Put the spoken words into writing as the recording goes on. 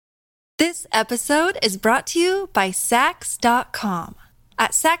This episode is brought to you by Sax.com.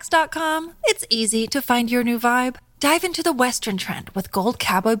 At Sax.com, it's easy to find your new vibe. Dive into the Western trend with gold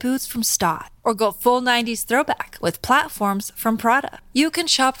cowboy boots from Stott, or go full 90s throwback with platforms from Prada. You can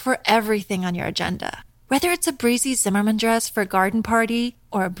shop for everything on your agenda, whether it's a breezy Zimmermann dress for a garden party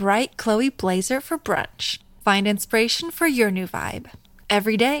or a bright Chloe blazer for brunch. Find inspiration for your new vibe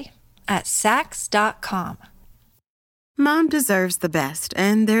every day at Sax.com. Mom deserves the best,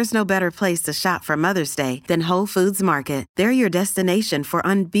 and there's no better place to shop for Mother's Day than Whole Foods Market. They're your destination for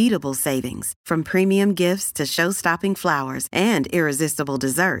unbeatable savings, from premium gifts to show-stopping flowers and irresistible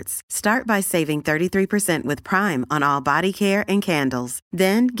desserts. Start by saving 33% with Prime on all body care and candles.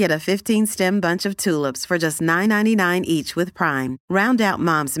 Then get a 15-stem bunch of tulips for just $9.99 each with Prime. Round out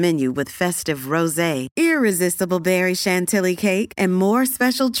Mom's menu with festive rosé, irresistible berry chantilly cake, and more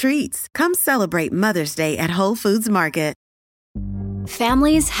special treats. Come celebrate Mother's Day at Whole Foods Market.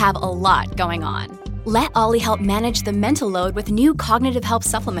 Families have a lot going on. Let Ollie help manage the mental load with new cognitive help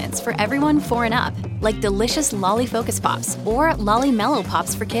supplements for everyone 4 and up, like delicious Lolly Focus Pops or Lolly Mellow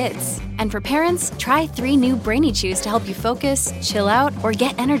Pops for kids. And for parents, try 3 new Brainy Chews to help you focus, chill out, or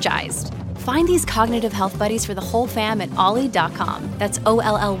get energized. Find these cognitive health buddies for the whole fam at ollie.com. That's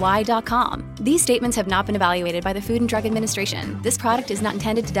OLLY.com. These statements have not been evaluated by the Food and Drug Administration. This product is not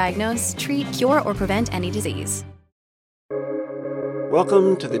intended to diagnose, treat, cure, or prevent any disease.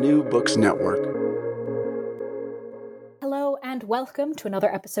 Welcome to the New Books Network. Hello and welcome to another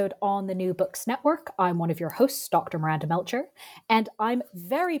episode on the New Books Network. I'm one of your hosts, Dr. Miranda Melcher, and I'm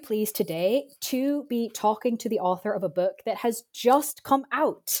very pleased today to be talking to the author of a book that has just come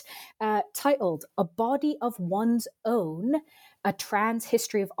out, titled A Body of One's Own, A Trans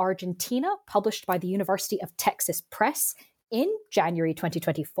History of Argentina, published by the University of Texas Press in January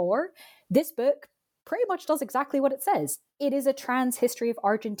 2024. This book pretty much does exactly what it says. It is a trans history of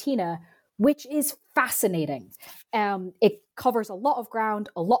Argentina, which is fascinating. It covers a lot of ground,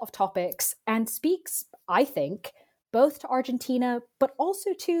 a lot of topics, and speaks, I think, both to Argentina, but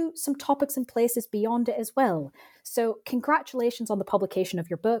also to some topics and places beyond it as well. So congratulations on the publication of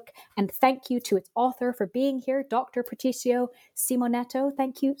your book, and thank you to its author for being here, Dr. Patricio Simonetto.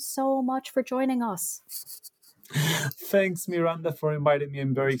 Thank you so much for joining us. Thanks, Miranda, for inviting me.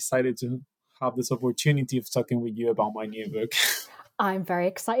 I'm very excited to have this opportunity of talking with you about my new book. I'm very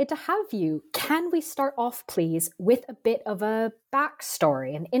excited to have you. Can we start off, please, with a bit of a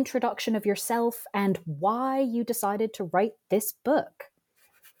backstory, an introduction of yourself and why you decided to write this book?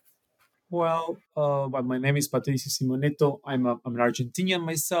 Well, my name is Patricio Simonetto. I'm an Argentinian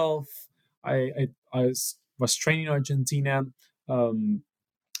myself. I was trained in Argentina.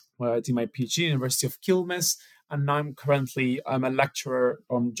 Where I did my PhD at the University of Quilmes, and now I'm a lecturer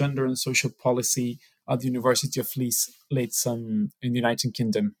on gender and social policy at the University of Leeds in the United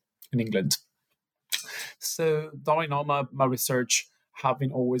Kingdom in England. So during all my research, have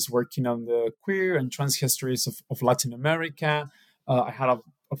been always working on the queer and trans histories of Latin America. I had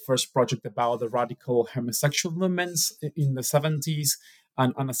a first project about the radical homosexual movements in the 70s,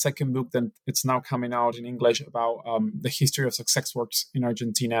 and a second book that it's now coming out in English about the history of sex works in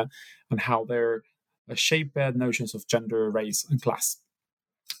Argentina and how they're shaped notions of gender, race, and class.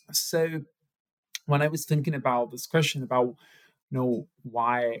 So when I was thinking about this question about,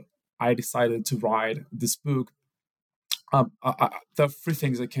 why I decided to write this book, there are 3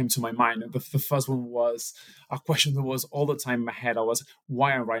 things that came to my mind. The first one was a question that was all the time in my head. I was,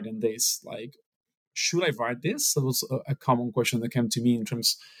 why am I writing this? Like, should I write this? That was a common question that came to me in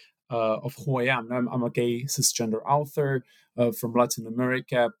terms of who I am. I'm a gay cisgender author from Latin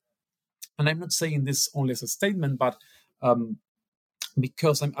America. And I'm not saying this only as a statement, but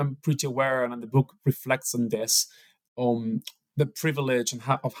because I'm pretty aware, and the book reflects on this, the privilege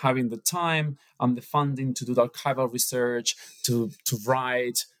of having the time and the funding to do the archival research, to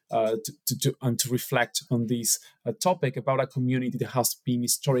write, to reflect on this topic about a community that has been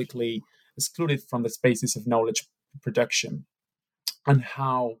historically excluded from the spaces of knowledge production, and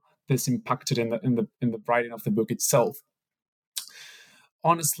how this impacted in the writing of the book itself.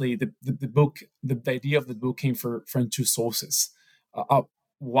 Honestly, the idea of the book came from 2 sources.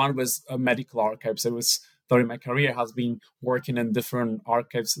 One was medical archives. It was during my career has been working in different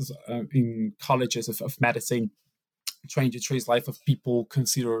archives in colleges of medicine, trying to trace life of people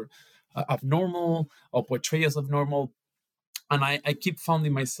considered abnormal or portrayed as abnormal. And I keep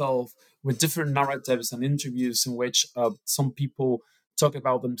finding myself with different narratives and interviews in which some people talk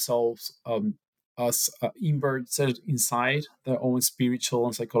about themselves as inverted inside their own spiritual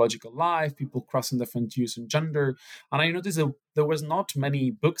and psychological life, people crossing different views on gender. And I noticed that there was not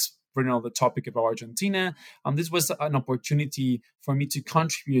many books written on the topic about Argentina. And this was an opportunity for me to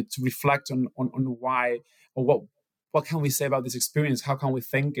contribute, to reflect on why, or what can we say about this experience? How can we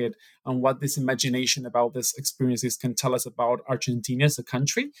think it? And what this imagination about these experiences can tell us about Argentina as a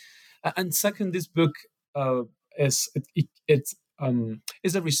country. And second, this book is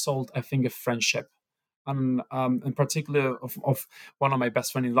is a result, I think, of friendship. And in particular of one of my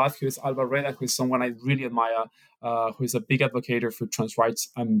best friends in life, who is Alba Reda, who is someone I really admire, who is a big advocate for trans rights,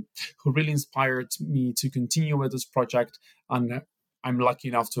 who really inspired me to continue with this project. And I'm lucky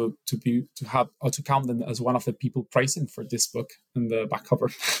enough to count them as one of the people praising for this book in the back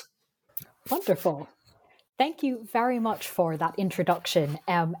cover. Wonderful. Thank you very much for that introduction.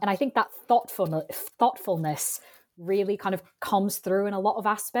 And I think that thoughtfulness really kind of comes through in a lot of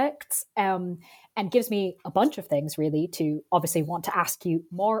aspects, and gives me a bunch of things really to obviously want to ask you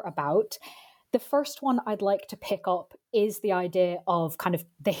more about. The first one I'd like to pick up is the idea of kind of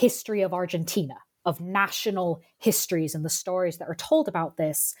the history of Argentina, of national histories and the stories that are told about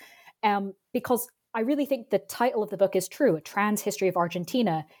this, because I really think the title of the book is true, A Trans History of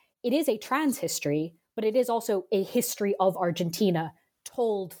Argentina. It is a trans history, but it is also a history of Argentina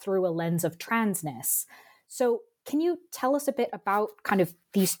told through a lens of transness. So can you tell us a bit about kind of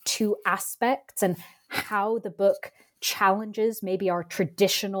these two aspects and how the book challenges maybe our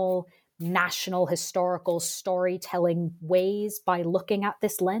traditional national historical storytelling ways by looking at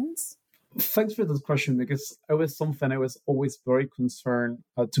this lens? Thanks for this question, because it was something I was always very concerned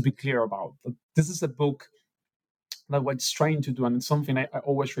to be clear about. This is a book that what it's trying to do, and it's something I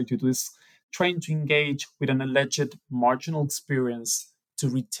always try to do, is trying to engage with an alleged marginal experience to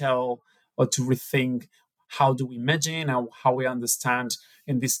retell or to rethink how do we imagine and how we understand,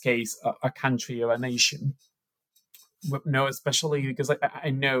 in this case, a country or a nation. No, especially because I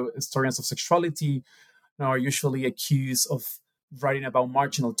know historians of sexuality are usually accused of writing about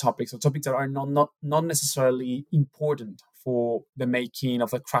marginal topics, or topics that are not necessarily important for the making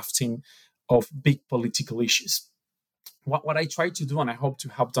of the crafting of big political issues. What I try to do, and I hope to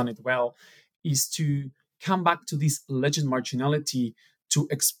have done it well, is to come back to this alleged marginality to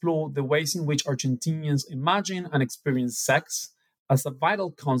explore the ways in which Argentinians imagine and experience sex as a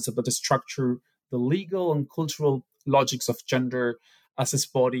vital concept that structure the legal and cultural logics of gender as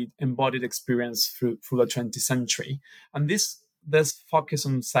embodied experience through the 20th century. And this focus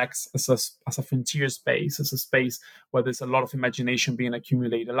on sex as a frontier space, as a space where there's a lot of imagination being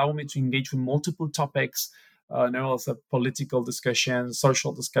accumulated, allow me to engage with multiple topics, also political discussions,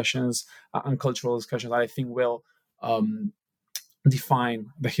 social discussions, and cultural discussions that I think will define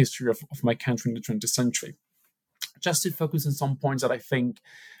the history of my country in the 20th century. Just to focus on some points that I think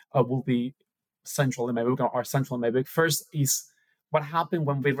will be central in my book, or are central in my book. First is what happened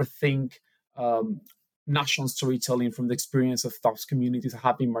when we rethink national storytelling from the experience of those communities that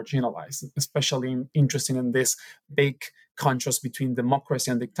have been marginalized, especially interested in this big contrast between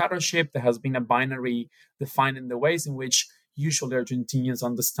democracy and dictatorship. There has been a binary defining the ways in which usually Argentinians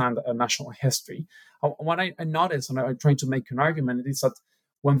understand a national history. What I noticed, and I'm trying to make an argument, is that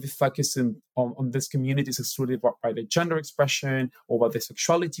when we focus on these communities excluded by the gender expression or by the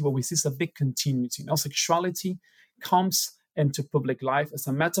sexuality, what we see is a big continuity. Now, sexuality comes into public life as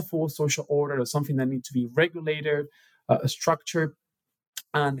a metaphor of social order, as something that needs to be regulated, structured,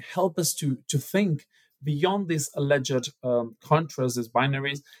 and help us to think beyond these alleged contrasts, these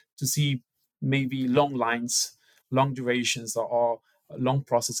binaries, to see maybe long lines, long durations, or long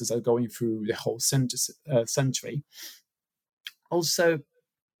processes that are going through the whole century. Also,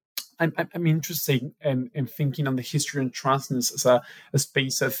 I'm interested in thinking on the history and transness as a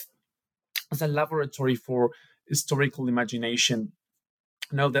space as a laboratory for historical imagination.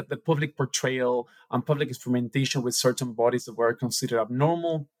 Know that the public portrayal and public experimentation with certain bodies that were considered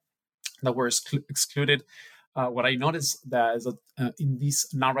abnormal, that were excluded. What I noticed that is that in these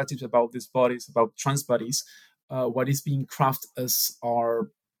narratives about these bodies, about trans bodies, what is being crafted as are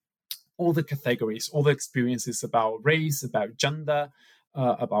all the categories, all the experiences about race, about gender,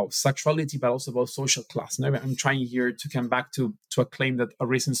 about sexuality, but also about social class. Now, I'm trying here to come back to a claim that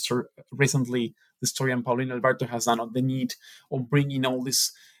recently the historian Paulina Alberto has done on the need of bringing all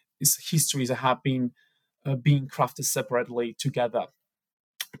these histories that have been being crafted separately together.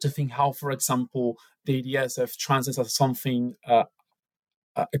 To think how, for example, the ideas of trans as something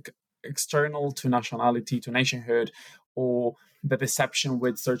external to nationality, to nationhood, or the deception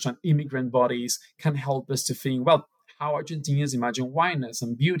with certain immigrant bodies can help us to think, well, how Argentinians imagine whiteness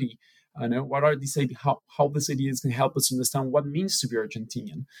and beauty. What are these ideas? How these ideas can help us understand what it means to be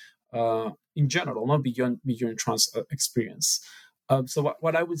Argentinian in general, not beyond trans experience. So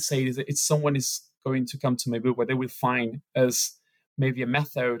what I would say is that if someone is going to come to my book, what they will find is maybe a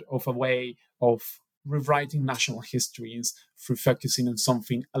method of a way of rewriting national histories through focusing on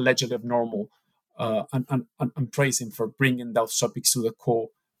something allegedly abnormal, and praising for bringing those topics to the core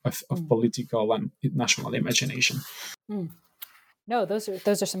of political and national imagination. Mm. No, those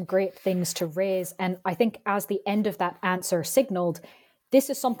are some great things to raise. And I think as the end of that answer signaled, this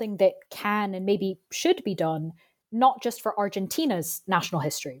is something that can and maybe should be done, not just for Argentina's national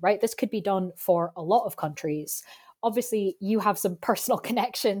history, right? This could be done for a lot of countries. Obviously, you have some personal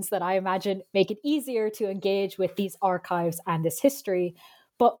connections that I imagine make it easier to engage with these archives and this history.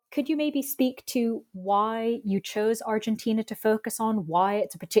 But could you maybe speak to why you chose Argentina to focus on, why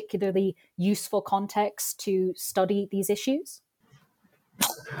it's a particularly useful context to study these issues?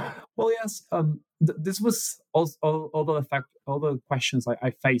 Well, yes. This was all the questions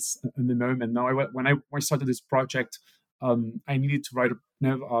I face in the moment. Now, when I started this project, I needed to write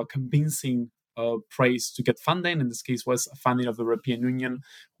a convincing praise to get funding. In this case, was funding of the European Union,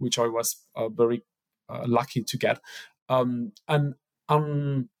 which I was very lucky to get. And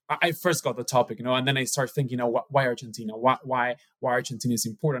I first got the topic, and then I started thinking, why Argentina? Why Argentina is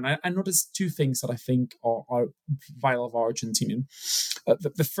important? I noticed two things that I think are vital of Argentinian.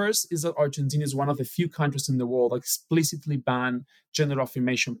 The first is that Argentina is one of the few countries in the world that explicitly ban gender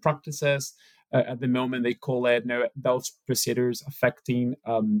affirmation practices. At the moment, they call it those procedures affecting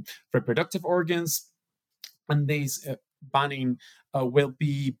reproductive organs, and this banning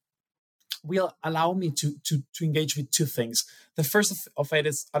will allow me to engage with two things. The first of it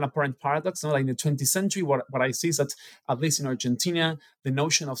is an apparent paradox. Like in the 20th century, what I see is that, at least in Argentina, the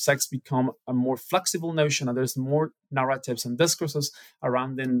notion of sex become a more flexible notion, and there's more narratives and discourses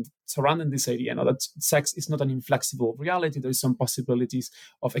surrounding this idea. That sex is not an inflexible reality. There's some possibilities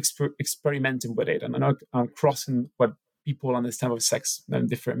of experimenting with it, and crossing what people understand of sex in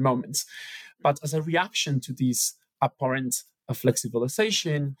different moments. But as a reaction to this apparent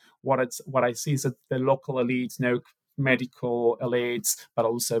flexibilization, what I see is that the local elites, medical elites, but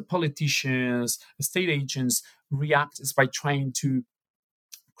also politicians, state agents, react is by trying to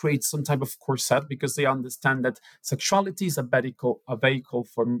create some type of corset, because they understand that sexuality is a vehicle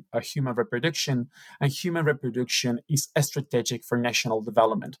for a human reproduction, and human reproduction is strategic for national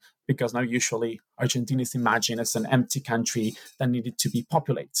development, because now usually Argentina is imagined as an empty country that needed to be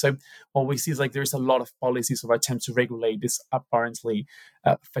populated. So what we see is there's a lot of policies of attempts to regulate this apparently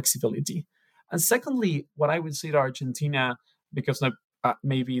flexibility. And secondly, what I would say to Argentina, because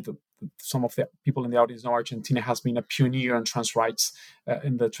maybe some of the people in the audience know Argentina has been a pioneer on trans rights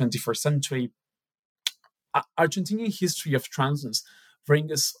in the 21st century. Argentinian history of transness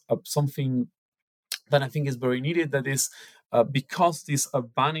brings us something that I think is very needed. That is, because this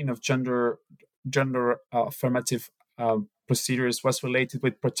banning of gender affirmative procedures was related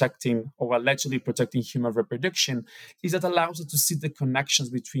with protecting, or allegedly protecting, human reproduction, is that allows us to see the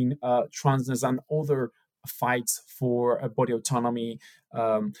connections between transness and other fights for body autonomy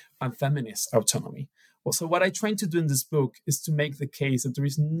and feminist autonomy. Also, what I try to do in this book is to make the case that there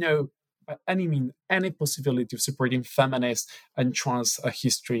is no, by any means, any possibility of separating feminist and trans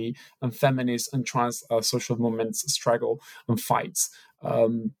history, and feminist and trans social movements, struggle and fights.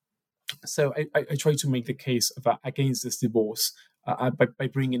 So I try to make the case against this divorce by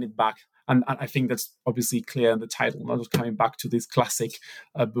bringing it back. And I think that's obviously clear in the title, not coming back to this classic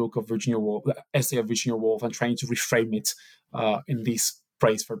book of Virginia Woolf, the essay of Virginia Woolf, and trying to reframe it in this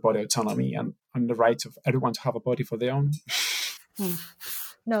praise for body autonomy and the right of everyone to have a body for their own.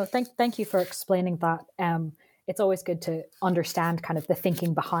 No, thank you for explaining that. It's always good to understand kind of the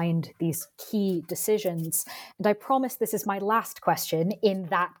thinking behind these key decisions. And I promise this is my last question in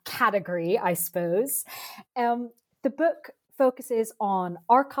that category, I suppose. The book focuses on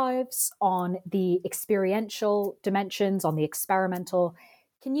archives, on the experiential dimensions, on the experimental.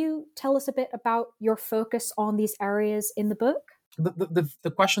 Can you tell us a bit about your focus on these areas in the book?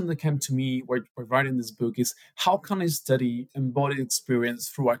 The question that came to me while writing this book is, how can I study embodied experience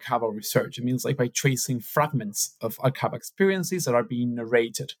through archival research? It means by tracing fragments of archival experiences that are being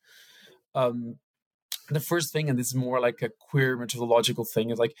narrated. The first thing, and this is more like a queer methodological thing,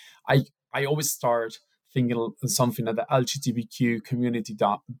 is I always start thinking of something that the LGBTQ community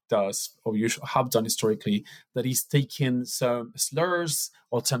does, or usually have done historically, that is taking some slurs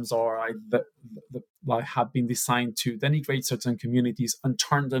or terms that have been designed to denigrate certain communities and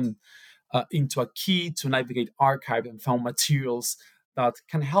turn them into a key to navigate archive and found materials that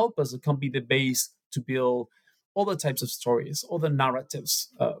can help us. It can be the base to build all the types of stories, all the narratives.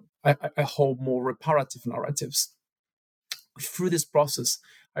 I hold more reparative narratives. Through this process,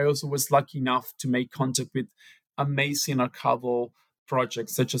 I also was lucky enough to make contact with amazing archival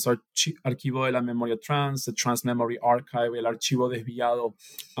projects such as Archivo de la Memoria Trans, the Trans Memory Archive, El Archivo Desviado,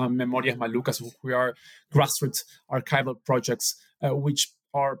 Memorias Malucas. We are grassroots archival projects which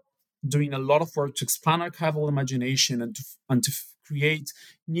are doing a lot of work to expand archival imagination and to create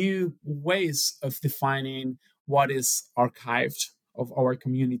new ways of defining what is archived of our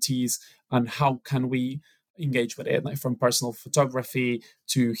communities and how can we engage with it, like from personal photography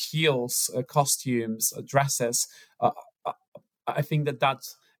to heels, costumes, dresses. I think that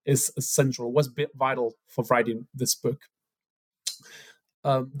is essential, was vital for writing this book.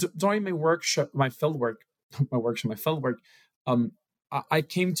 During my workshop, my fieldwork, I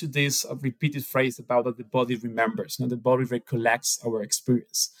came to this repeated phrase about that the body remembers, the body recollects our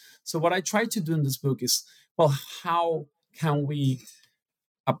experience. So what I try to do in this book is, well, how can we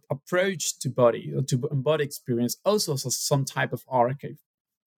approach to body or to embody experience also as some type of archive?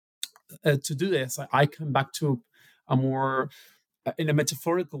 To do this, I come back to a more in a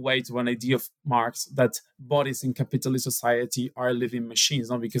metaphorical way to an idea of Marx that bodies in capitalist society are living machines,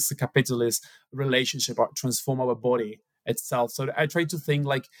 not because the capitalist relationship transform our body itself. So I try to think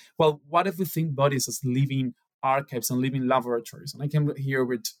like, well, what if we think bodies as living archives and living laboratories? And I came here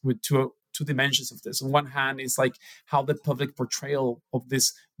with two dimensions of this. On one hand, is like how the public portrayal of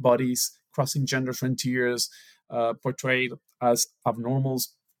these bodies crossing gender frontiers, portrayed as abnormals,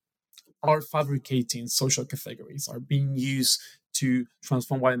 are fabricating social categories, are being used to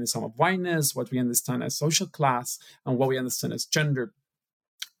transform what we understand of whiteness, what we understand as social class, and what we understand as gender.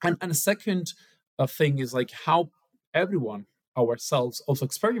 And a second thing is like how everyone, ourselves, also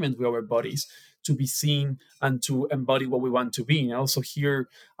experiment with our bodies to be seen and to embody what we want to be. And also here,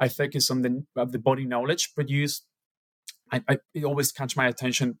 I focus on the body knowledge produced. It always catch my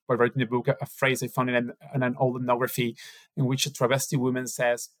attention by writing the book, a phrase I found in an old ethnography in which a travesti woman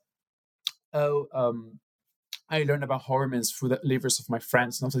says, I learned about hormones through the livers of my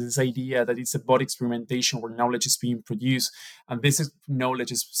friends. And also this idea that it's a body experimentation where knowledge is being produced and this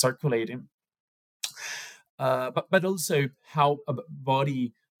knowledge is circulating. But also how a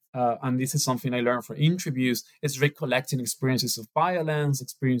body, and this is something I learned from interviews, is recollecting experiences of violence,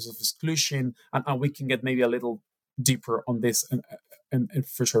 experiences of exclusion, and we can get maybe a little deeper on this and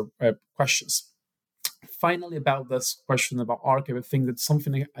future questions. Finally, about this question about archive, I think that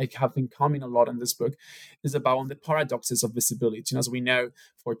something I have been coming a lot in this book is about the paradoxes of visibility. And as we know,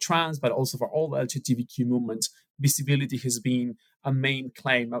 for trans, but also for all the LGBTQ movements, visibility has been a main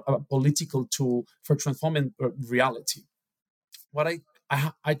claim, a political tool for transforming reality. What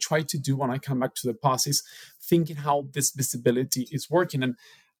I try to do when I come back to the past is thinking how this visibility is working.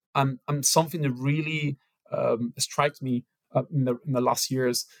 And something that really strikes me in the last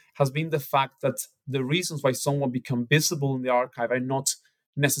years has been the fact that the reasons why someone become visible in the archive are not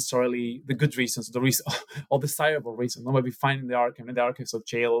necessarily the good reasons, the reason or desirable reasons. What we find in the archives of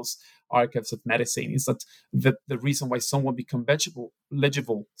jails, archives of medicine, is that the reason why someone become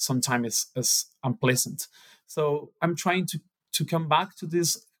legible sometimes is unpleasant. So I'm trying to come back to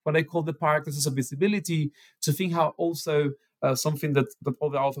this, what I call the paradoxes of visibility, to think how also something that all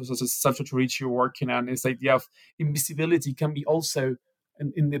the authors such as Safra Torici are working on is the idea of invisibility can be also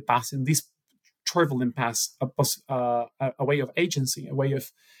in the past, in this turbulent past, a way of agency, a way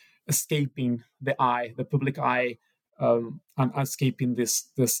of escaping the public eye, and escaping this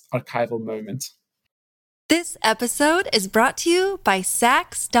archival moment. This episode is brought to you by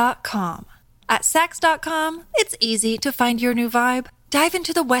Saks.com. At Saks.com, it's easy to find your new vibe. Dive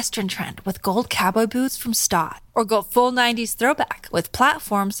into the Western trend with gold cowboy boots from Stott, or go full 90s throwback with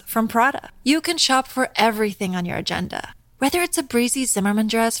platforms from Prada. You can shop for everything on your agenda, whether it's a breezy Zimmermann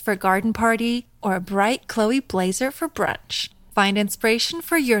dress for a garden party or a bright Chloe blazer for brunch. Find inspiration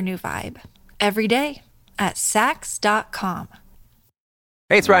for your new vibe every day at Saks.com.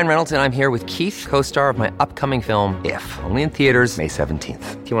 Hey, it's Ryan Reynolds, and I'm here with Keith, co-star of my upcoming film, If, only in theaters May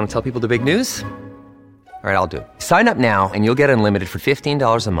 17th. Do you want to tell people the big news? All right, I'll do it. Sign up now and you'll get unlimited for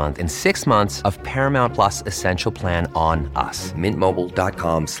 $15 a month and 6 months of Paramount Plus Essential Plan on us.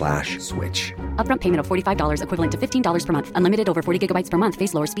 MintMobile.com/switch. Upfront payment of $45 equivalent to $15 per month. Unlimited over 40 gigabytes per month.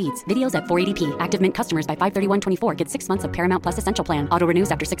 Face lower speeds. Videos at 480p. Active Mint customers by 531.24 get 6 months of Paramount Plus Essential Plan. Auto renews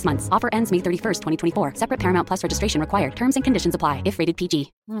after 6 months. Offer ends May 31st, 2024. Separate Paramount Plus registration required. Terms and conditions apply if rated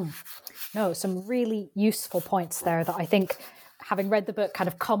PG. No, some really useful points there that I think, having read the book, kind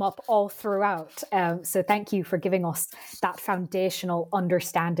of come up all throughout. So thank you for giving us that foundational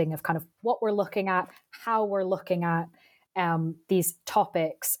understanding of kind of what we're looking at, how we're looking at these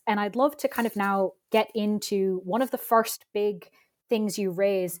topics. And I'd love to kind of now get into one of the first big things you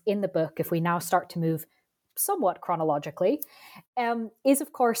raise in the book, if we now start to move somewhat chronologically, is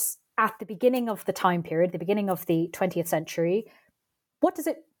of course at the beginning of the time period, the beginning of the 20th century, what does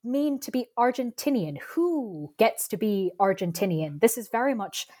it mean to be Argentinian? Who gets to be Argentinian? This is very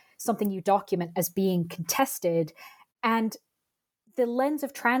much something you document as being contested. And the lens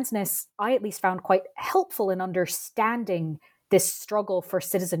of transness, I at least found quite helpful in understanding this struggle for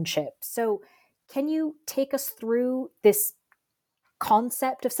citizenship. So can you take us through this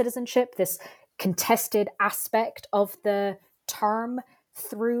concept of citizenship, this contested aspect of the term,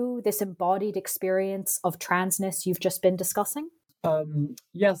 through this embodied experience of transness you've just been discussing?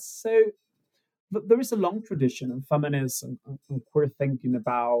 Yes. So there is a long tradition in feminism and queer thinking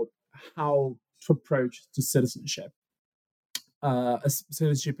about how to approach to citizenship. As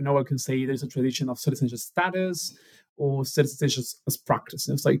citizenship, one can say there's a tradition of citizenship status or citizenship as practice.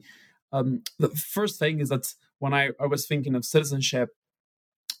 And it's like the first thing is that when I was thinking of citizenship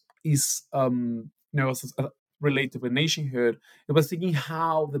is as related with nationhood, it was thinking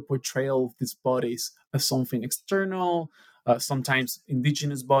how the portrayal of these bodies as something external, sometimes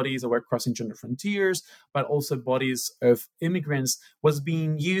indigenous bodies that were crossing gender frontiers, but also bodies of immigrants, was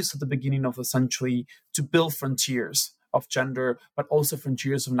being used at the beginning of the century to build frontiers of gender, but also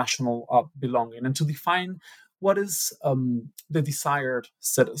frontiers of national belonging, and to define what is the desired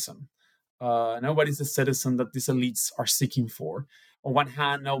citizen. What is the citizen that these elites are seeking for? On one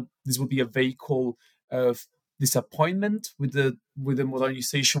hand, now this would be a vehicle of disappointment with the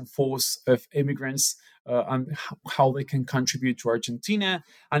modernization force of immigrants and how they can contribute to Argentina.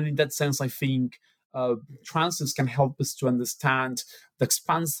 And in that sense, I think transness can help us to understand the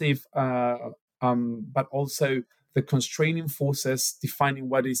expansive, but also the constraining forces defining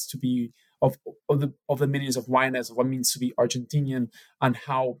what is to be of the meanings of whiteness, of what it means to be Argentinian, and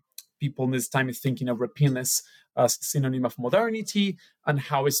how people in this time is thinking of Europeanness as synonym of modernity, and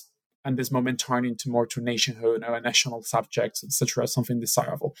how is and this moment turn into more to nationhood or national subjects, etc., something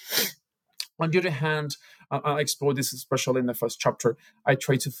desirable. On the other hand, I explore this especially in the first chapter. I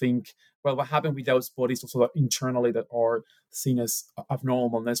try to think, well, what happened with those bodies also internally that are seen as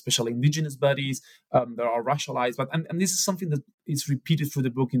abnormal, and especially indigenous bodies that are racialized. And this is something that is repeated through the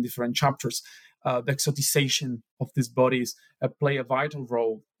book in different chapters. The exoticization of these bodies play a vital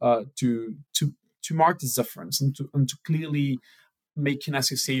role to mark this difference and to clearly make an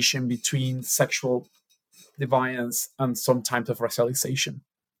association between sexual deviance and some type of racialization.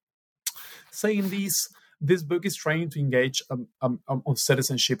 Saying this book is trying to engage on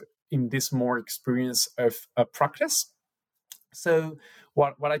citizenship in this more experience of practice. So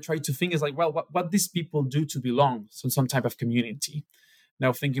what I try to think is like, well, what these people do to belong to some type of community.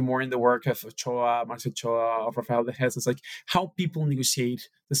 Now thinking more in the work of Ochoa, Marcio Ochoa, of Rafael de Hez, it's like how people negotiate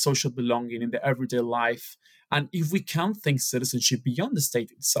the social belonging in their everyday life. And if we can think citizenship beyond the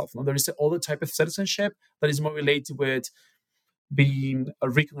state itself, there is other type of citizenship that is more related with being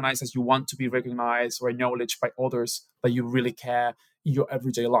recognized as you want to be recognized or acknowledged by others that you really care in your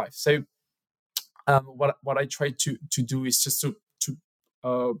everyday life. So what I try to do is just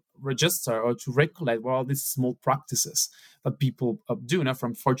to register or to recollect all these small practices that people do,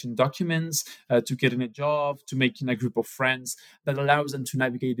 from forging documents to getting a job to making a group of friends that allows them to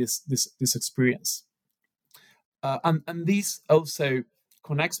navigate this experience. And this also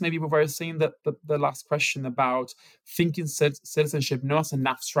connects maybe with what I was saying, the last question about thinking citizenship not as an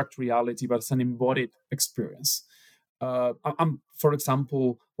abstract reality, but as an embodied experience. For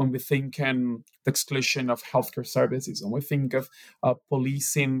example, when we think the exclusion of healthcare services, and we think of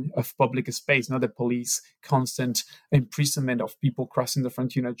policing of public space, the police constant imprisonment of people crossing the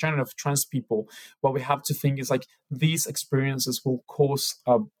frontier, generally of trans people, what we have to think is like these experiences will cause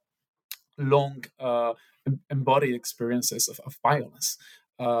long embodied experiences of violence,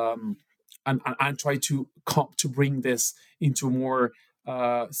 and try to bring this into a more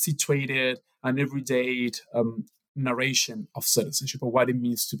situated and everyday narration of citizenship, or what it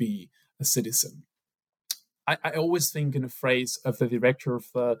means to be a citizen. I always think in a phrase of the director of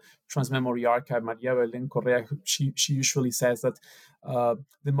the Trans Memory Archive, Maria Belén Correa. She usually says that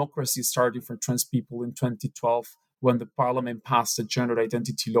democracy started for trans people in 2012 when the parliament passed the gender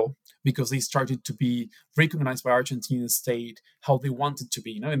identity law, because they started to be recognized by Argentine state how they wanted to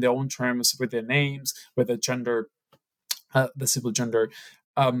be, in their own terms, with their names, with their gender, the civil gender.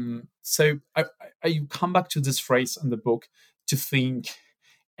 So I come back to this phrase in the book to think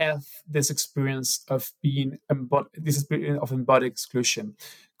if this experience of being embodied exclusion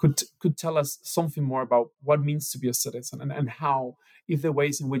could tell us something more about what it means to be a citizen, and how, if the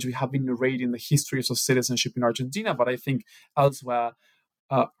ways in which we have been narrating the histories of citizenship in Argentina, but I think elsewhere,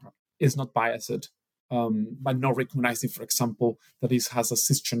 is not biased, by not recognizing, for example, that it has a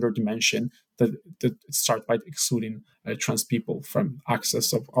cisgender dimension that starts by excluding trans people from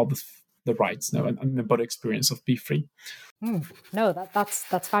access of all the the rights, and the body experience of be free. No,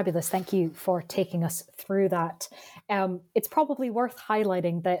 that's fabulous. Thank you for taking us through that. It's probably worth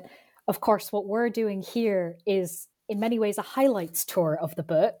highlighting that, of course, what we're doing here is in many ways a highlights tour of the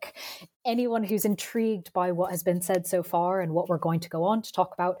book. Anyone who's intrigued by what has been said so far and what we're going to go on to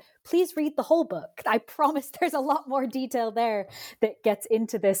talk about, please read the whole book. I promise there's a lot more detail there that gets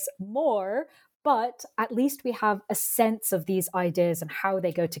into this more, but at least we have a sense of these ideas and how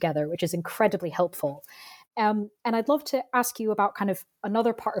they go together, which is incredibly helpful. And I'd love to ask you about kind of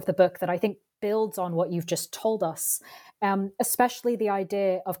another part of the book that I think builds on what you've just told us, especially the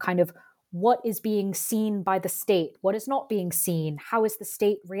idea of kind of what is being seen by the state, what is not being seen, how is the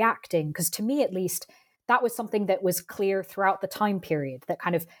state reacting? Because to me, at least, that was something that was clear throughout the time period, that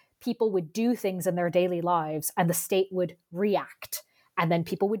kind of people would do things in their daily lives and the state would react. And then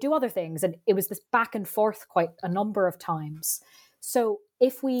people would do other things. And it was this back and forth quite a number of times. So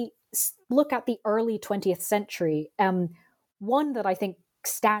if we look at the early 20th century, one that I think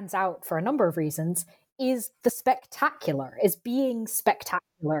stands out for a number of reasons is the spectacular, is being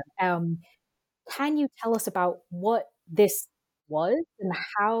spectacular. Can you tell us about what this was and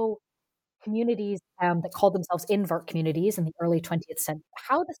how communities that called themselves invert communities in the early 20th century,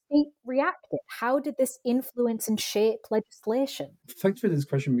 how the state reacted? How did this influence and shape legislation? Thanks for this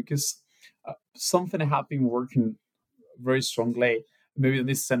question, because something I have been working very strongly, maybe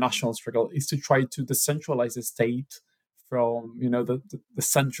this is a national struggle, is to try to decentralize the state from the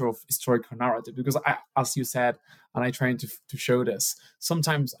center of historical narrative. Because as you said, and I trying to show this,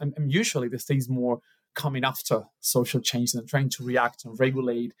 sometimes I'm usually the state is more coming after social change and trying to react and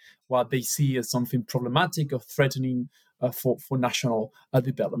regulate what they see as something problematic or threatening for national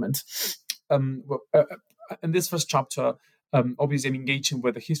development. In this first chapter, obviously I'm engaging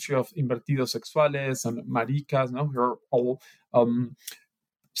with the history of invertidos sexuales and maricas, who are all,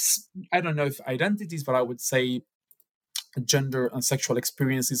 I don't know if identities, but I would say gender and sexual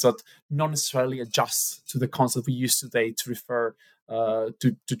experiences that not necessarily adjust to the concept we use today to refer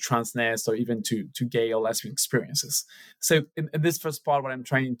to transness or even to gay or lesbian experiences. So in this first part, what I'm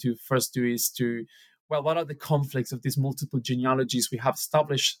trying to first do is to, what are the conflicts of these multiple genealogies we have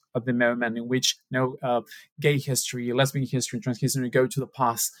established at the moment, in which gay history, lesbian history, trans history go to the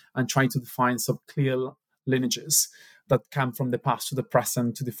past and try to define some clear lineages that come from the past to the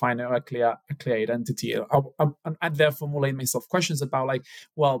present to define a clear identity. I therefore formulate myself questions about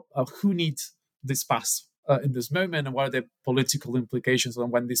who needs this past in this moment, and what are the political implications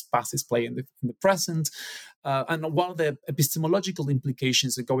on when this past is playing in the present, and what are the epistemological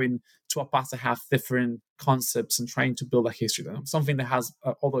implications of going to a past that have different concepts and trying to build a history, something that has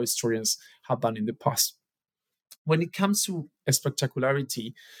other historians have done in the past. When it comes to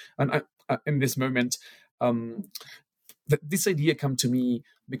spectacularity, and in this moment, this idea came to me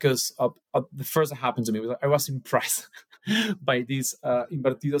because the first that happened to me was I was impressed by these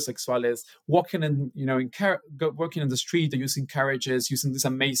invertidos sexuales walking working in the street, using carriages, using these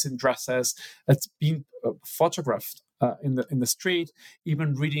amazing dresses that's being photographed in the street,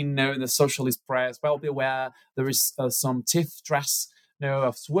 even reading in the socialist press, well, beware, there is some thief dress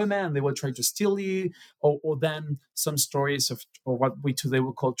of women, they will try to steal you, or then some stories of what we today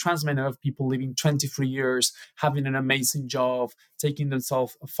would call trans men, of people living 23 years, having an amazing job, taking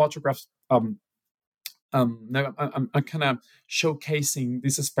themselves photographs. I'm kind of showcasing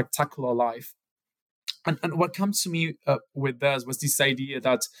this spectacular life. And what comes to me with this was this idea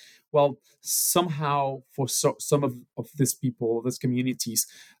that, well, somehow for some of these people, these communities,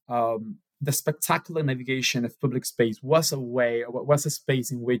 the spectacular navigation of public space was a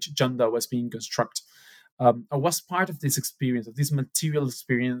space in which gender was being constructed. I was part of this experience, of this material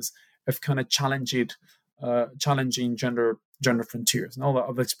experience of kind of challenging gender frontiers, and all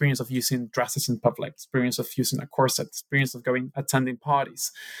of the experience of using dresses in public, experience of using a corset, experience of attending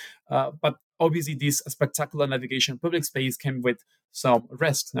parties. But obviously, this spectacular navigation in public space came with some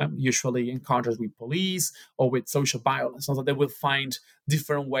risks, usually encounters with police or with social violence, so that they will find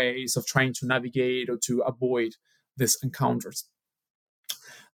different ways of trying to navigate or to avoid these encounters.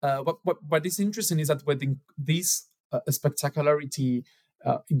 What is interesting is that when this spectacularity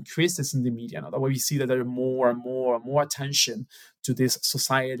increases in the media, that way we see that there are more and more attention to this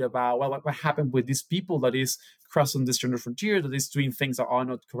society about what happened with these people that is crossing this gender frontier, that is doing things that are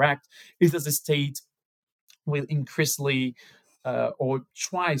not correct, is that the state will increasingly or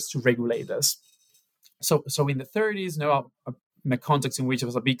tries to regulate this. So in the 30s, in a context in which there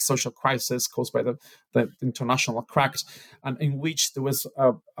was a big social crisis caused by the international cracks, and in which there was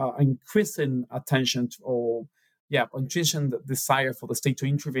increasing attention increasing desire for the state to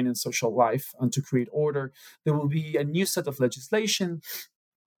intervene in social life and to create order, there will be a new set of legislation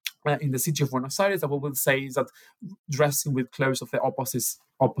in the city of Buenos Aires, that we will say is that dressing with clothes of the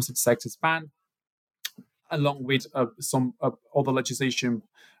opposite sex is banned, along with some other legislation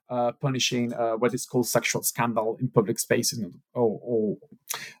punishing what is called sexual scandal in public spaces.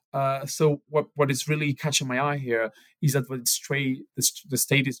 So what is really catching my eye here is that what the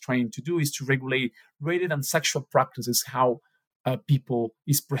state is trying to do is to regulate rather than sexual practices, how people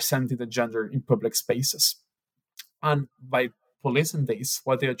is presenting the gender in public spaces. And by policing this,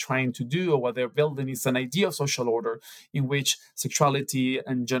 what they're trying to do, or what they're building, is an idea of social order in which sexuality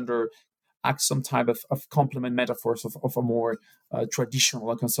and gender act some type of complement metaphors of a more traditional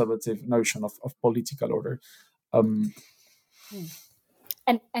or conservative notion of political order.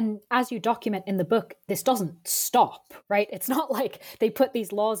 And as you document in the book, this doesn't stop, right? It's not like they put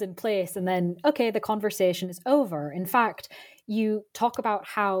these laws in place and then, okay, the conversation is over. In fact, you talk about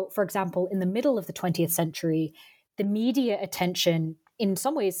how, for example, in the middle of the 20th century, the media attention in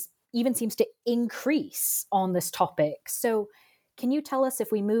some ways even seems to increase on this topic. So can you tell us,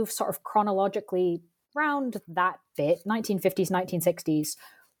 if we move sort of chronologically around that bit, 1950s, 1960s,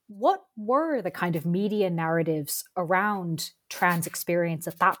 what were the kind of media narratives around trans experience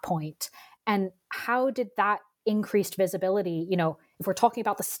at that point? And how did that increased visibility, if we're talking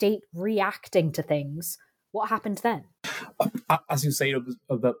about the state reacting to things, what happened then? As you say,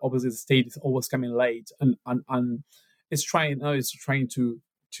 obviously the state is always coming late, and it's trying to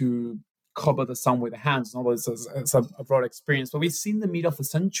cover the sun with the hands. It's a broad experience, but we've seen the middle of the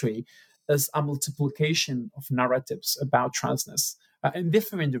century as a multiplication of narratives about transness in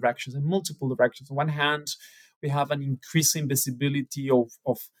different directions, in multiple directions. On one hand, we have an increasing visibility of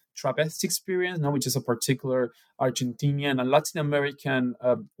travesti experience, which is a particular Argentinian and Latin American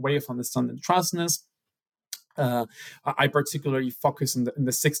way of understanding transness. I particularly focus in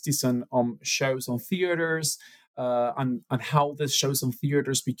the 60s on shows on theaters, and how the shows on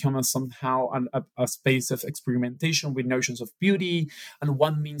theaters become somehow a space of experimentation with notions of beauty and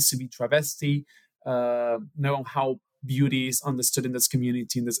what means to be travesti, how beauty is understood in this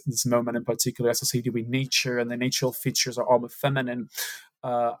community, in this moment in particular, associated with nature, and the natural features are almost feminine,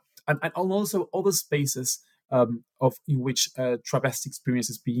 and also other spaces in which travesti experience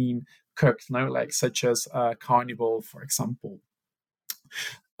is being cooked, such as Carnival, for example.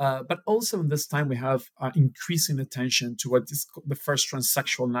 But also in this time, we have increasing attention to what is the first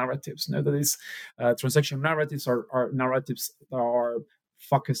transsexual narratives. That is, transsexual narratives are narratives that are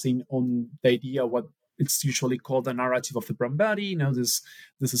focusing on the idea of what it's usually called the narrative of the brown body. This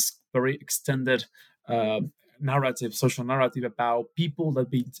is very extended narrative, social narrative about people that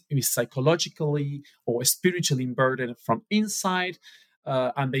be psychologically or spiritually burdened from inside,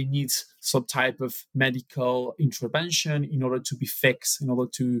 and they need some type of medical intervention in order to be fixed, in order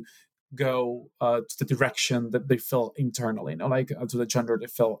to go to the direction that they feel internally, to the gender they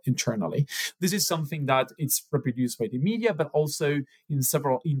feel internally. This is something that it's reproduced by the media, but also in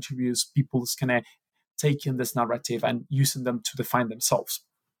several interviews, people's kind of taking this narrative and using them to define themselves.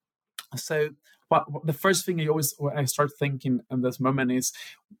 So what the first thing I start thinking in this moment is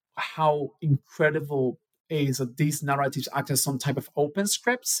how incredible is that these narratives act as some type of open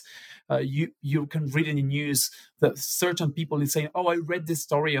scripts. You can read in the news that certain people is saying, "Oh, I read this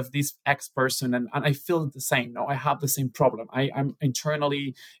story of this X person, and I feel the same. No, I have the same problem. I'm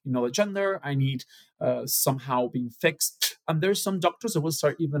internally, a gender. I need somehow being fixed." And there's some doctors that will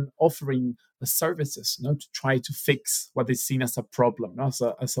start even offering the services, to try to fix what is seen as a problem, as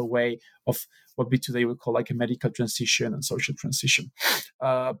a way of what we today would call like a medical transition and social transition.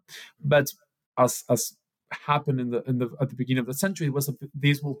 But as happened at the beginning of the century,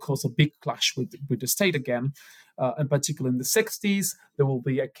 this will cause a big clash with the state again. In particular, in the 60s, there will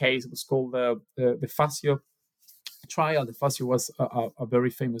be a case. It was called the Facio trial. De Facio was a very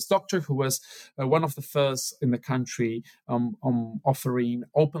famous doctor who was one of the first in the country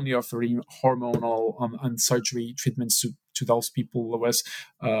openly offering hormonal and surgery treatments to those people who was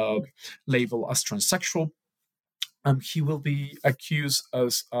labeled as transsexual. He will be accused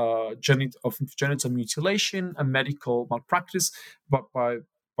of genital mutilation and medical malpractice by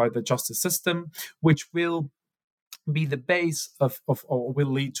the justice system, which will be the base or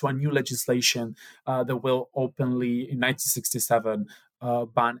will lead to a new legislation that will openly, in 1967,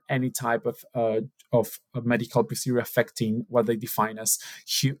 ban any type of medical procedure affecting what they define as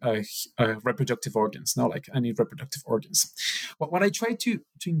reproductive organs, like any reproductive organs. What I try to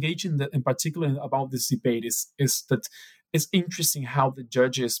engage in particular about this debate is that it's interesting how the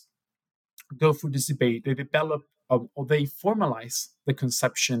judges go through this debate. They develop or they formalize the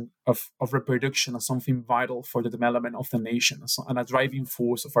conception of reproduction as something vital for the development of the nation and a driving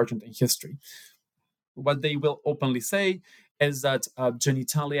force of Argentine history. What they will openly say is that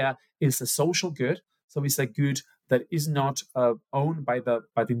genitalia is a social good. So it's a good that is not owned by the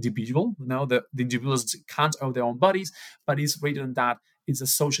individual. The individuals can't own their own bodies, but it's written that it's a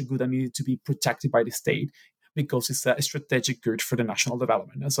social good that needed to be protected by the state because it's a strategic good for the national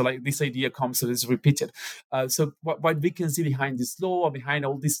development. And so like this idea comes and is repeated. So what we can see behind this law, behind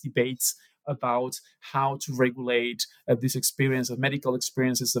all these debates about how to regulate this experience of medical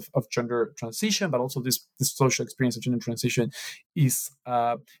experiences of gender transition, but also this social experience of gender transition, is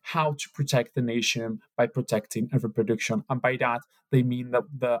how to protect the nation by protecting reproduction. And by that, they mean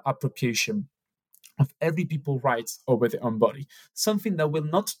the appropriation of every people's rights over their own body, something that will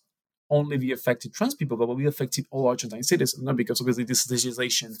not only be affected trans people, but will be affected all Argentine citizens, not because obviously this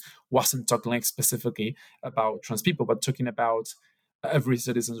legislation wasn't talking like specifically about trans people, but talking about every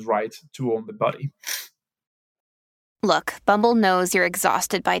citizen's right to own the body. Look, Bumble knows you're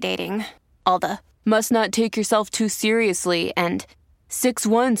exhausted by dating. All the must not take yourself too seriously and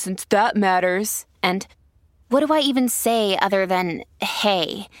 6'1" since that matters. And what do I even say other than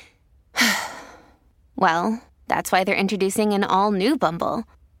hey? Well, that's why they're introducing an all-new Bumble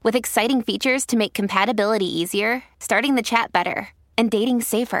with exciting features to make compatibility easier, starting the chat better, and dating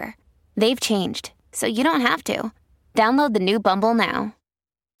safer. They've changed, so you don't have to. Download the new Bumble now.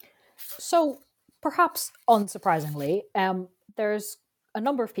 So, perhaps unsurprisingly, there's a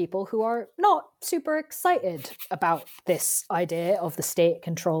number of people who are not super excited about this idea of the state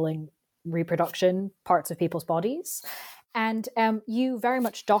controlling reproduction parts of people's bodies. And you very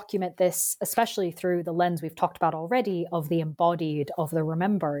much document this, especially through the lens we've talked about already of the embodied, of the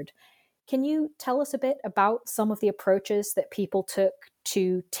remembered. Can you tell us a bit about some of the approaches that people took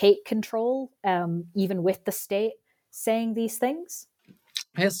to take control, even with the state saying these things?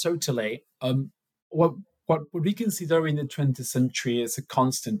 Yes, totally. What we consider in the 20th century as a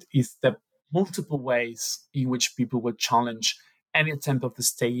constant is the multiple ways in which people would challenge any attempt of the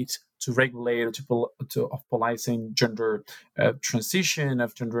state to regulate or of policing gender transition,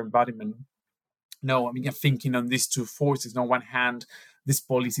 of gender embodiment. No, I mean, I'm thinking on these two forces. On one hand, these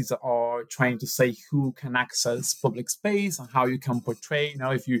policies are trying to say who can access public space and how you can portray.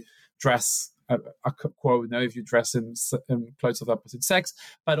 Now, if you dress, a quote, if you dress in clothes of the opposite sex,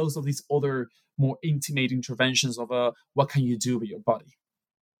 but also these other more intimate interventions of what can you do with your body.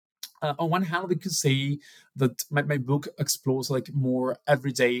 On one hand, we could say that my book explores like more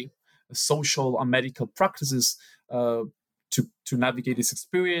everyday social and medical practices to navigate this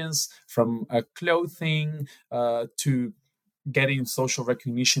experience, from clothing to getting social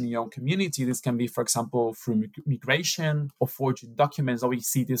recognition in your own community. This can be, for example, through migration or forging documents. We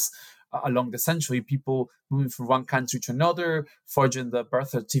see this along the century, people moving from one country to another, forging the birth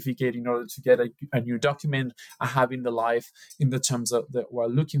certificate in order to get a new document and having the life in the terms that we're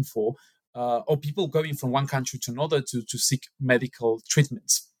looking for, or people going from one country to another to seek medical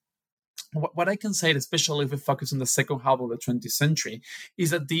treatments. What I can say, especially if we focus on the second half of the 20th century, is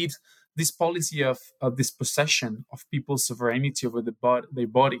that this policy of this possession of people's sovereignty over their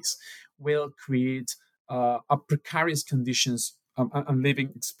bodies will create a precarious conditions and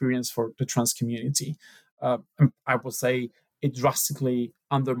living experience for the trans community. I would say it drastically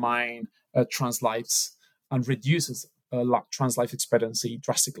undermines trans lives and reduces trans life expectancy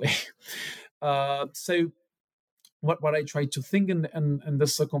drastically. So what I try to think in the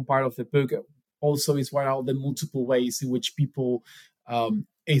second part of the book also is what are the multiple ways in which people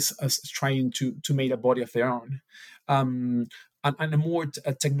is trying to make a body of their own, and a more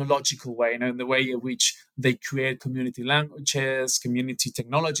technological way, in the way in which they create community languages, community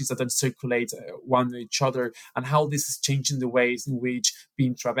technologies that then circulate one to each other, and how this is changing the ways in which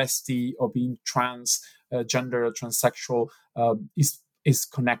being travesti or being trans, gender or transsexual is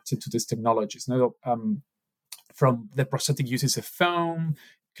connected to these technologies. From the prosthetic uses of foam,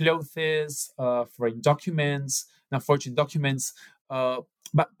 clothes, forging documents,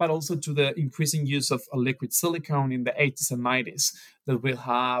 but also to the increasing use of liquid silicone in the 80s and 90s that will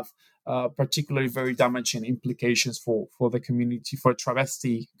have particularly very damaging implications for the community, for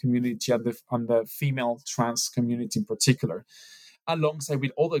travesti community and the female trans community in particular, alongside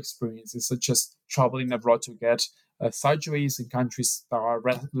with other experiences such as traveling abroad to get surgeries in countries that are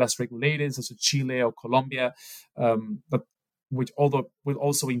less regulated, such as Chile or Colombia, but which will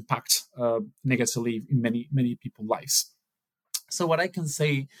also impact negatively in many people's lives. So what I can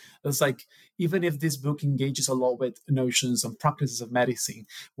say is, like, even if this book engages a lot with notions and practices of medicine,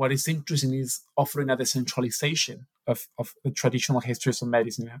 what is interesting is offering a decentralization of the traditional histories of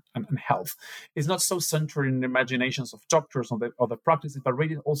medicine and health. It's not so centered in the imaginations of doctors or the practices, but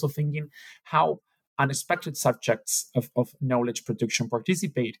really also thinking how unexpected subjects of knowledge production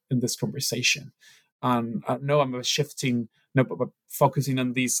participate in this conversation. And I know I'm shifting but focusing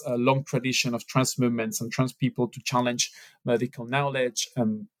on this long tradition of trans movements and trans people to challenge medical knowledge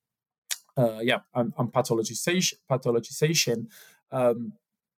and pathologization,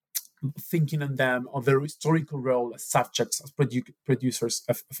 thinking on them on their historical role as subjects, as producers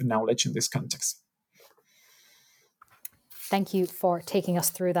of knowledge in this context. Thank you for taking us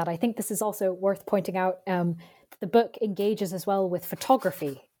through that. I think this is also worth pointing out. The book engages as well with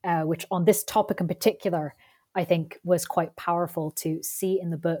photography, which on this topic in particular, I think was quite powerful to see in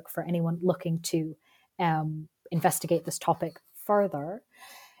the book for anyone looking to investigate this topic further.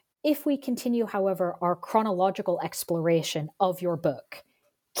 If we continue, however, our chronological exploration of your book,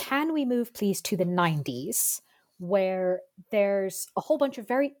 can we move, please, to the 90s, where there's a whole bunch of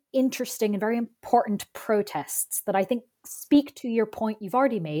very interesting and very important protests that I think speak to your point you've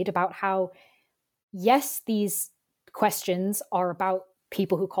already made about how, yes, these questions are about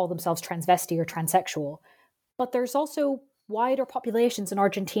people who call themselves transvesti or transsexual, but there's also wider populations in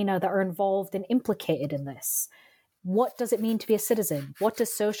Argentina that are involved and implicated in this. What does it mean to be a citizen? What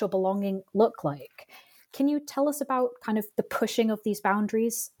does social belonging look like? Can you tell us about kind of the pushing of these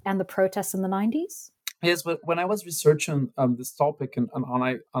boundaries and the protests in the 90s? Yes, but when I was researching this topic, and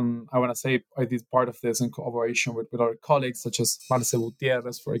I want to say I did part of this in collaboration with our colleagues, such as Marce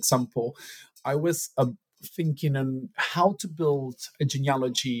Gutierrez, for example, I was thinking on how to build a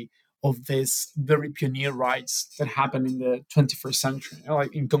genealogy of these very pioneer rights that happened in the 21st century.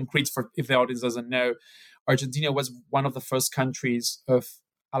 Like in concrete, for if the audience doesn't know, Argentina was one of the first countries of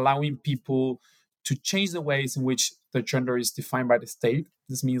allowing people to change the ways in which their gender is defined by the state.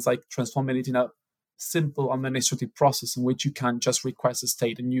 This means like transforming it in a simple administrative process in which you can just request a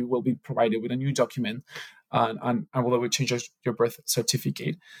state and you will be provided with a new document and will change your birth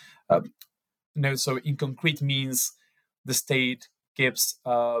certificate. So in concrete means the state gives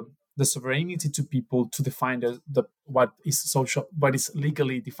the sovereignty to people to define what is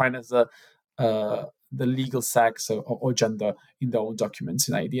legally defined as the legal sex or gender in their own documents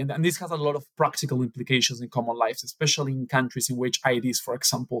in ID. And this has a lot of practical implications in common lives, especially in countries in which IDs, for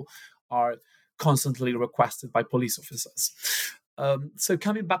example, are constantly requested by police officers. So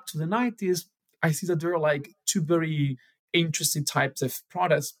coming back to the 90s, I see that there are like two very interesting types of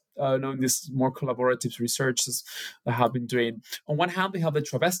protests knowing this more collaborative researches that have been doing. On one hand, we have the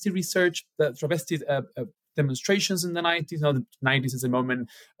travesti research, the travesti demonstrations in the 90s. Now, the 90s is a moment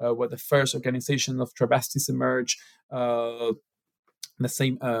where the first organization of travestis emerged. The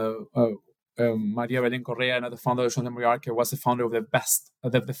same Maria Belén Correa, the founder of Jean Moriarty, was the founder of the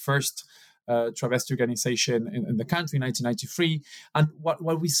first travesti organization in the country in 1993. And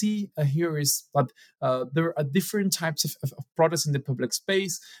what we see here is that there are different types of protests in the public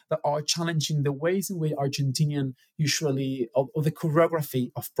space that are challenging the ways in which Argentinian usually, of the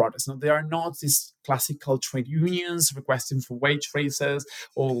choreography of protests. Now, they are not these classical trade unions requesting for wage raises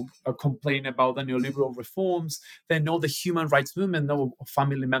or complaining about the neoliberal reforms. They know the human rights movement, know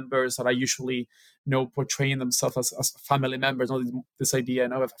family members that are usually portraying themselves as family members, this idea,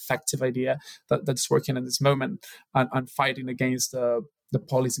 effective idea that's working in this moment and fighting against the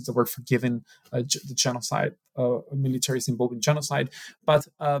policies that were forgiving the genocide, militaries involved in genocide. But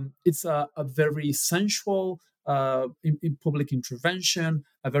it's a very sensual in public intervention,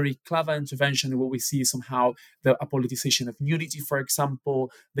 a very clever intervention where we see somehow a politicization of nudity, for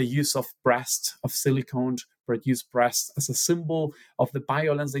example, the use of silicone produced breasts as a symbol of the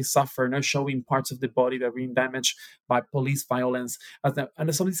violence they suffer, not showing parts of the body that are being damaged by police violence.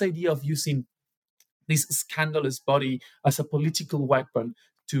 And so this idea of using this scandalous body as a political weapon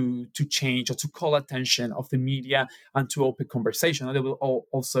to change or to call attention of the media and to open conversation. And they will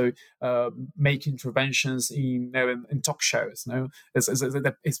also make interventions in talk shows,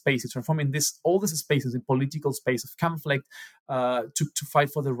 spaces, transforming all these spaces in political space of conflict to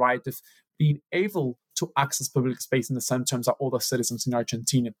fight for the right of being able to access public space in the same terms as other citizens in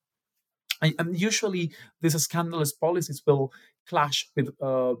Argentina. And usually these scandalous policies will clash with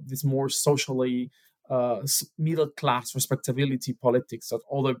this more socially middle-class respectability politics that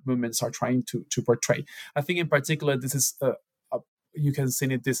other movements are trying to portray. I think in particular, this is you can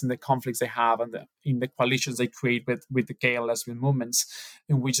see this in the conflicts they have and in the coalitions they create with the gay and lesbian movements,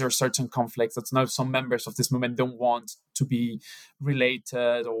 in which there are certain conflicts that now some members of this movement don't want to be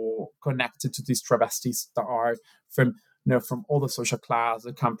related or connected to these travestis that are from all the social class,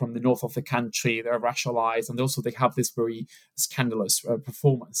 that come from the north of the country, they're racialized, and also they have this very scandalous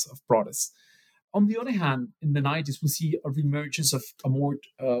performance of protests. On the other hand, in the 90s, we see a reemergence of a more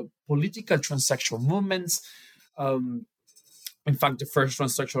political transsexual movements. In fact, the first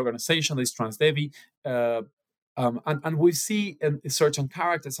transsexual organization is Transdevi. And we see certain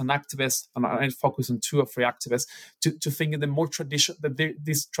characters and activists, and I focus on 2 or 3 activists, to think in the more traditional, that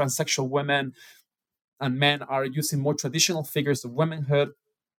these transsexual women and men are using more traditional figures of womanhood,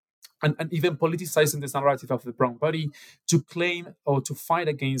 and even politicizing this narrative of the brown body to claim or to fight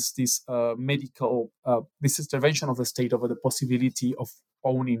against this this intervention of the state over the possibility of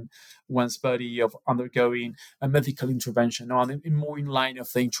owning one's body, of undergoing a medical intervention, and more in line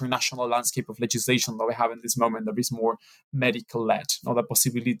of the international landscape of legislation that we have in this moment that is more medical-led, the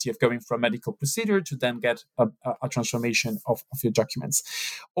possibility of going for a medical procedure to then get a transformation of your documents.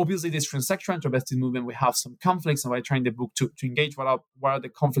 Obviously, this transsexual and travesti movement, we have some conflicts, and I try in the book to engage what are the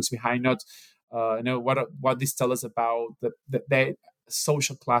conflicts behind, not what this tells us about the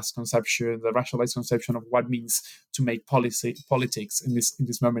social class conception, the racialized conception of what means to make politics in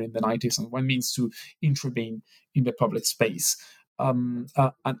this moment in the 90s, and what it means to intervene in the public space. And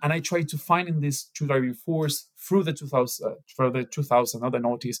I try to find in this two driving force through the 2000 or the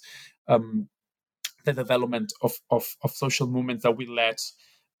noughties, the development of social movements that we led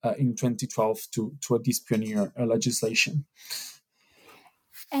in 2012 to this pioneer legislation.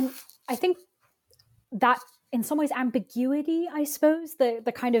 And I think that in some ways ambiguity, I suppose,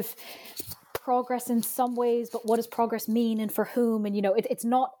 the kind of progress in some ways, but what does progress mean and for whom? And, it's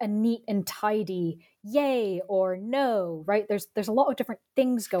not a neat and tidy yay or no, right? There's a lot of different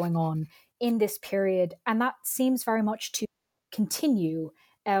things going on in this period. And that seems very much to continue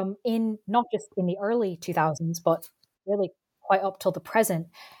in not just in the early 2000s, but really quite up till the present.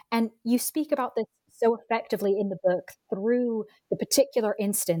 And you speak about this so effectively in the book through the particular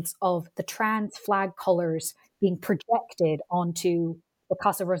instance of the trans flag colors being projected onto the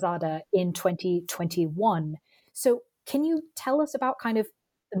Casa Rosada in 2021. So can you tell us about kind of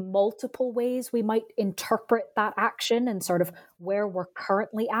the multiple ways we might interpret that action and sort of where we're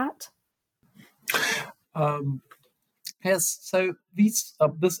currently at? Yes, so this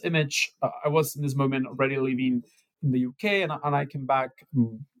image, I was in this moment already living in the UK, and I came back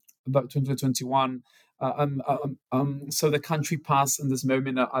about 2021. So the country passed in this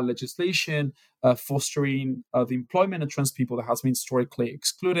moment a legislation fostering the employment of trans people that has been historically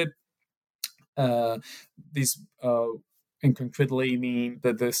excluded. This and concretely mean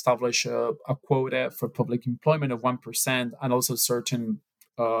that they establish a quota for public employment of 1%, and also certain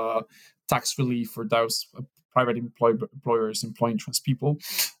tax relief for those private employers employing trans people.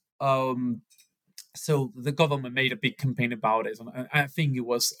 So the government made a big campaign about it, and I think it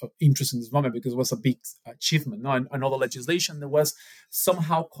was interesting in this moment because it was a big achievement. And all the legislation that was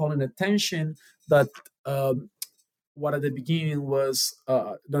somehow calling attention that what at the beginning was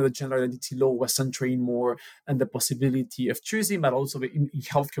the gender identity law was centering more on the possibility of choosing, but also in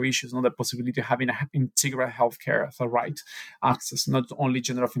healthcare issues, the possibility of having an integral healthcare as a right access, not only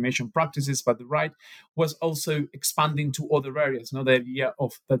gender affirmation practices, but the right was also expanding to other areas. The idea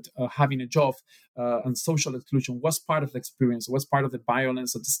of that having a job and social exclusion was part of the experience, was part of the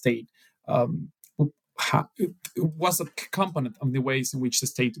violence of the state. It was a component of the ways in which the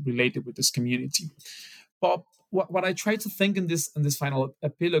state related with this community. But what I try to think in this final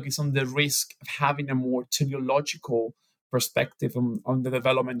epilogue is on the risk of having a more teleological perspective on the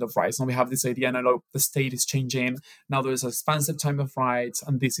development of rights. Now we have this idea, now the state is changing. Now there is an expansive time of rights,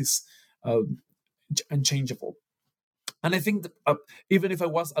 and this is unchangeable. And I think that, even if I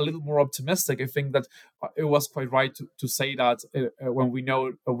was a little more optimistic, I think that it was quite right to say that when we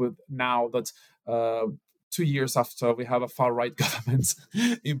know now that 2 years after we have a far-right government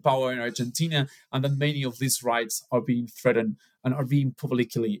in power in Argentina, and that many of these rights are being threatened and are being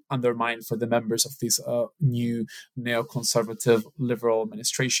publicly undermined for the members of this new neoconservative liberal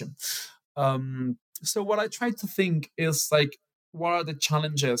administration. So what I try to think is what are the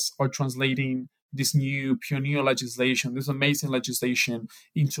challenges of translating this new pioneer legislation, this amazing legislation,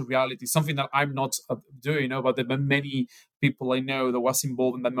 into reality? Something that I'm not doing, but there are many people I know that was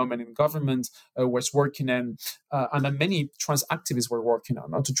involved in that moment in government was working on, and that many trans activists were working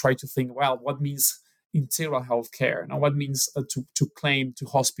on, to try to think, well, what means integral healthcare? Now, what means to claim to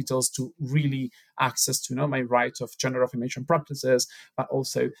hospitals to really access to my right of gender affirmation practices, but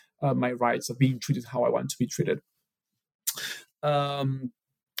also my rights of being treated how I want to be treated.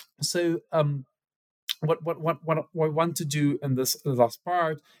 What I want to do in this last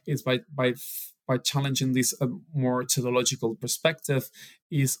part is by challenging this more teleological perspective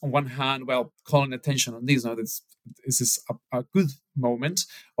is, on one hand, calling attention on this. This is a good moment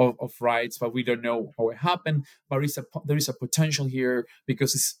of rights, but we don't know how it happened. But there is a potential here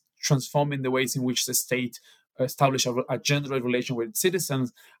because it's transforming the ways in which the state establish a gender relation with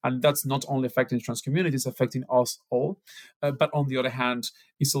citizens, and that's not only affecting trans communities, affecting us all. But on the other hand,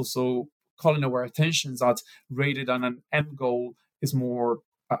 it's also calling our attention that rated on an end goal is more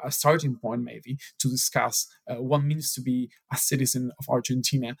a starting point, maybe, to discuss what it means to be a citizen of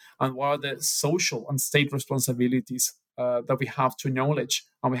Argentina and what are the social and state responsibilities that we have to acknowledge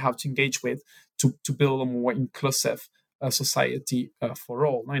and we have to engage with to build a more inclusive society for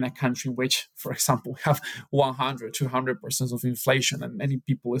all. In a country in which, for example, we have 100, 200% of inflation and many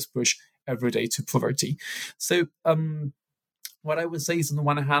people is pushed every day to poverty. So what I would say is, on the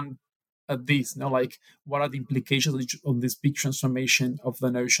one hand, this, like, what are the implications of this big transformation of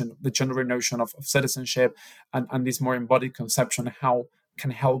the gender notion of citizenship and this more embodied conception, how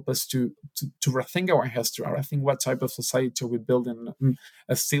can help us to rethink our history, or I think what type of society are we building,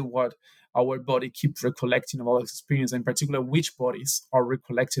 still what our body keeps recollecting of all this experience, in particular, which bodies are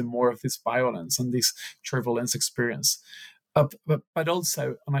recollecting more of this violence and this turbulence experience. But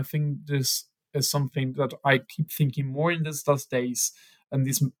also, and I think this is something that I keep thinking more in these last days and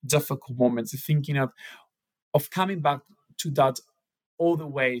these difficult moments, thinking of coming back to that, all the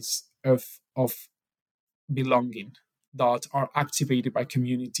ways of belonging that are activated by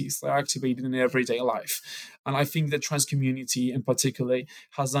communities, that are activated in everyday life. And I think the trans community in particular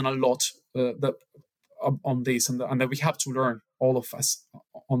has done a lot on this, and that we have to learn, all of us,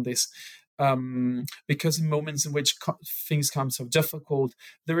 on this. Because in moments in which things come so difficult,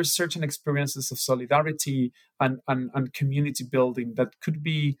 there are certain experiences of solidarity and community building that could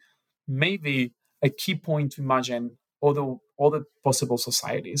be maybe a key point to imagine all the possible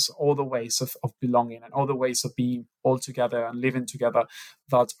societies, all the ways of belonging, and all the ways of being all together and living together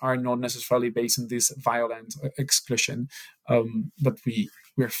that are not necessarily based on this violent exclusion that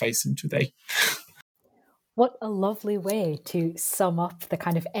we're facing today. What a lovely way to sum up the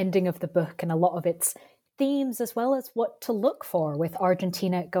kind of ending of the book and a lot of its themes, as well as what to look for with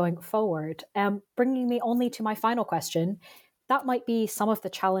Argentina going forward. Bringing me only to my final question. That might be some of the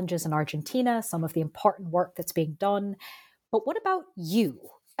challenges in Argentina, some of the important work that's being done. But what about you?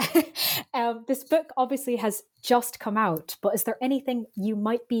 This book obviously has just come out, but is there anything you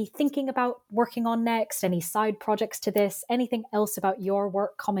might be thinking about working on next? Any side projects to this? Anything else about your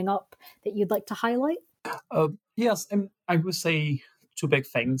work coming up that you'd like to highlight? Yes, and I would say two big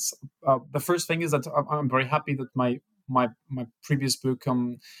things. The first thing is that I'm very happy that my previous book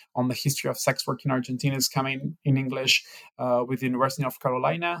on the history of sex work in Argentina is coming in English with the University of North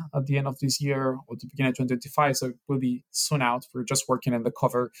Carolina at the end of this year or the beginning of 2025. So it will be soon out. We're just working on the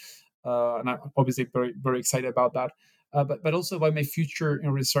cover, and I'm obviously very, very excited about that. But also about my future in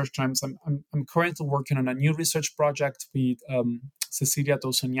research times. I'm currently working on a new research project with Cecilia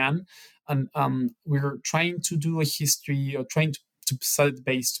Toussaint, and we're trying to do a history, or trying to set the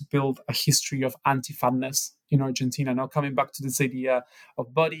base to build a history of anti-fatness in Argentina. Now coming back to this idea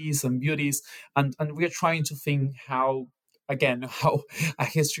of bodies and beauties, and we're trying to think how a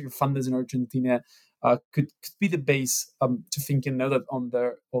history of fatness in Argentina could be the base to thinking now that on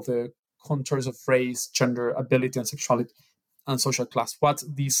the contours of race, gender, ability, and sexuality and social class. What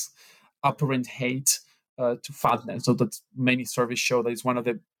this apparent hate to fatness, so that many surveys show that it's one of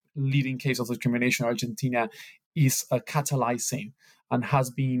the leading cases of discrimination in Argentina, is catalyzing and has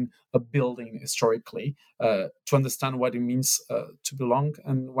been building historically to understand what it means to belong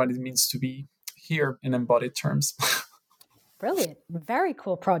and what it means to be here in embodied terms. Brilliant. Very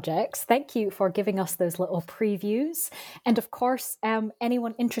cool projects. Thank you for giving us those little previews. And of course,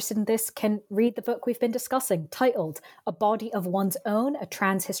 anyone interested in this can read the book we've been discussing, titled A Body of One's Own, A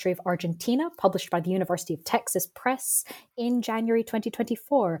Trans History of Argentina, published by the University of Texas Press in January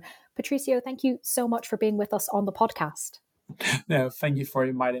 2024. Patricio, thank you so much for being with us on the podcast. No, thank you for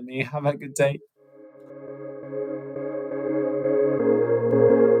inviting me. Have a good day.